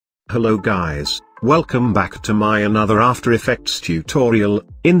Hello guys, welcome back to my another After Effects tutorial.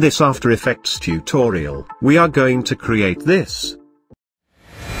 In this After Effects tutorial, we are going to create this.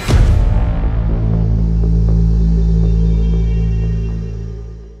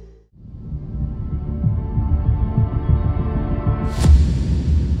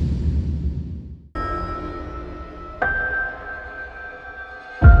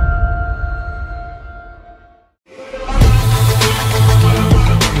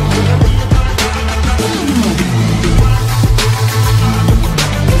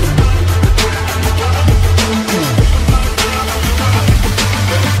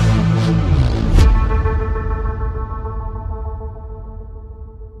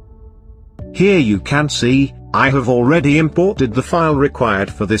 Here you can see, I have already imported the file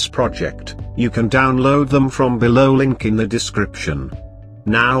required for this project. You can download them from below, link in the description.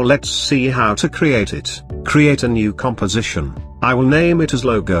 Now let's see how to create it. Create a new composition. I will name it as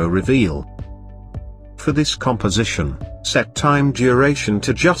Logo Reveal. For this composition, set time duration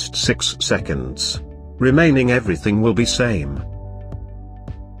to just 6 seconds. Remaining everything will be same.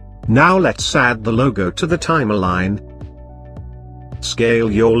 Now let's add the logo to the timeline.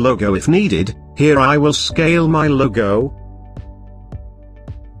 Scale your logo if needed. Here I will scale my logo.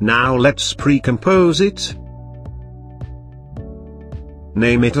 Now let's pre-compose it.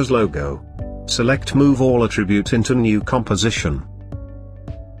 Name it as logo. Select Move All Attribute into New Composition.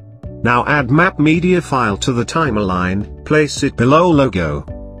 Now add map media file to the timeline, place it below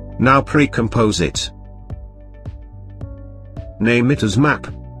logo. Now pre-compose it. Name it as map.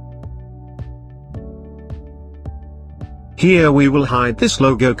 Here we will hide this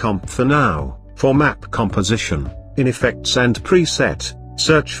logo comp for now. For map composition, in Effects and Preset,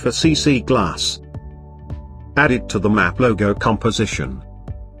 search for CC Glass. Add it to the map logo composition.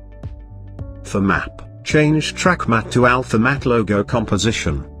 For map, change Track Matte to Alpha Matte logo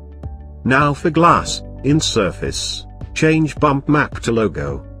composition. Now for glass, in Surface, change Bump Map to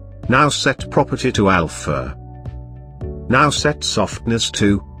logo. Now set Property to Alpha. Now set Softness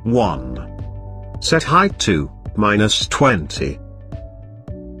to 1. Set Height to -20.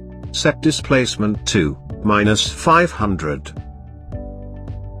 Set Displacement to -500.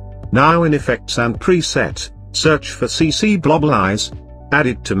 Now in Effects and Preset, search for CC Blobblize, add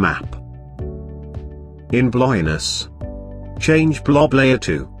it to Map. In Blobiness, change Blob Layer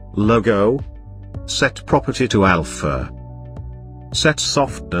to Logo. Set Property to Alpha. Set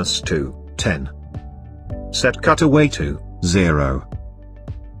Softness to 10. Set Cutaway to 0.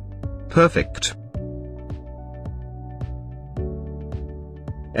 Perfect.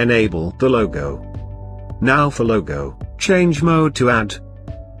 Enable the logo. Now for logo, change mode to add.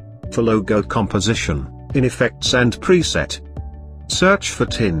 For logo composition, in Effects and Preset, search for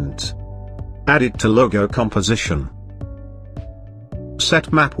tint. Add it to logo composition.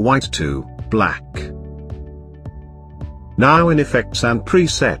 Set map white to black. Now in Effects and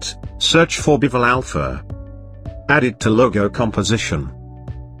Preset, search for Bevel Alpha. Add it to logo composition.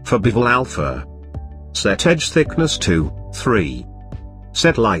 For Bevel Alpha, set edge thickness to 3.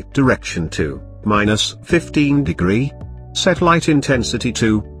 Set light direction to -15 degree. Set light intensity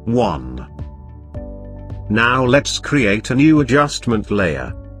to 1. Now let's create a new adjustment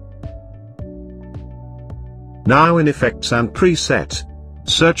layer. Now in Effects and Preset,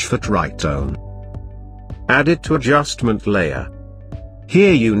 search for Tritone. Add it to adjustment layer.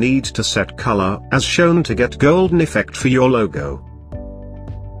 Here you need to set color as shown to get golden effect for your logo.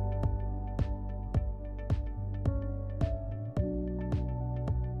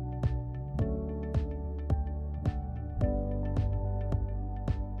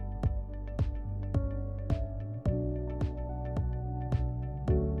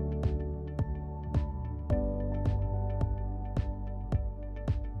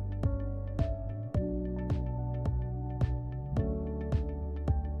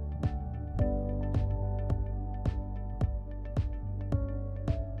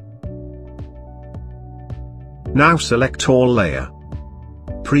 Now select all layer.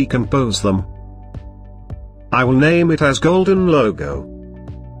 Pre-compose them. I will name it as Golden Logo.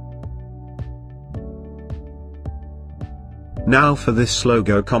 Now for this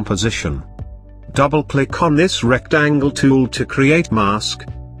logo composition. Double-click on this rectangle tool to create mask.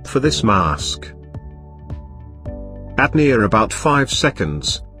 For this mask, at near about 5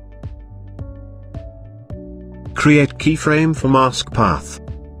 seconds, create keyframe for mask path.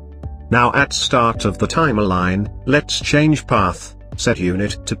 Now at start of the timeline, let's change path, set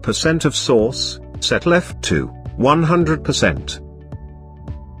unit to % of source, set left to 100%.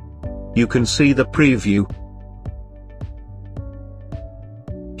 You can see the preview.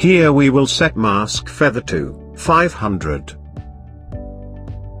 Here we will set mask feather to 500.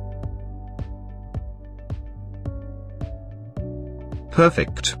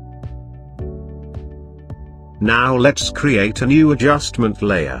 Perfect. Now let's create a new adjustment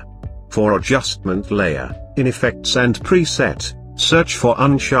layer. For adjustment layer, in Effects and Preset, search for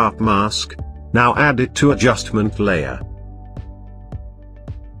Unsharp Mask. Now add it to adjustment layer.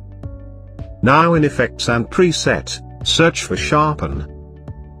 Now in Effects and Preset, search for Sharpen.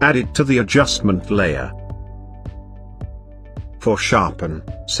 Add it to the adjustment layer. For Sharpen,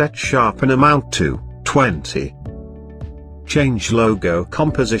 set Sharpen amount to 20. Change logo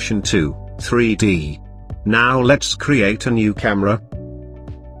composition to 3D. Now let's create a new camera.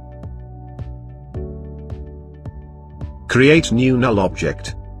 Create new null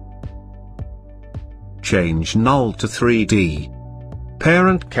object. Change null to 3D.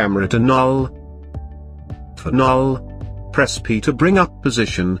 Parent camera to null. For null, press P to bring up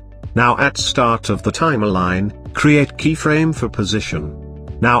position. Now at start of the timeline, create keyframe for position.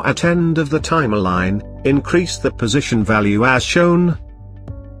 Now at end of the timeline, increase the position value as shown.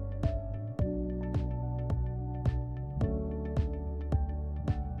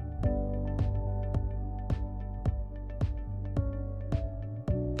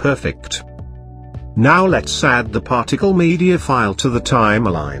 Perfect. Now let's add the particle media file to the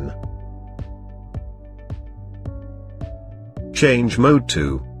timeline. Change mode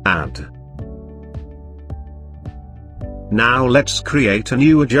to Add. Now let's create a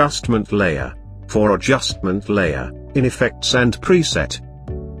new adjustment layer. For adjustment layer, in Effects and Preset,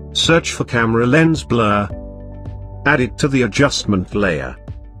 search for Camera Lens Blur. Add it to the adjustment layer.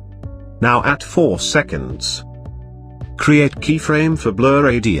 Now at 4 seconds. Create keyframe for blur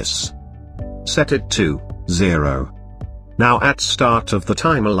radius. Set it to 0. Now at start of the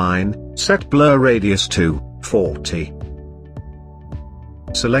timeline, set blur radius to 40.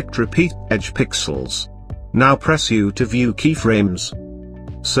 Select Repeat Edge Pixels. Now press U to view keyframes.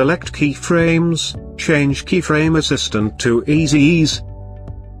 Select keyframes, change keyframe assistant to Easy Ease.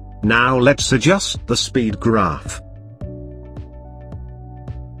 Now let's adjust the speed graph.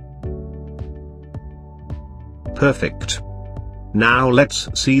 Perfect. Now let's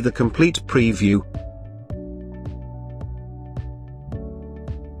see the complete preview.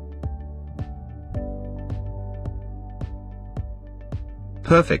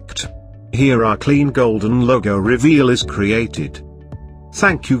 Perfect. Here our clean golden logo reveal is created.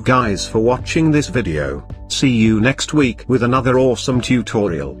 Thank you guys for watching this video. See you next week with another awesome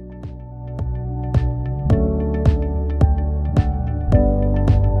tutorial.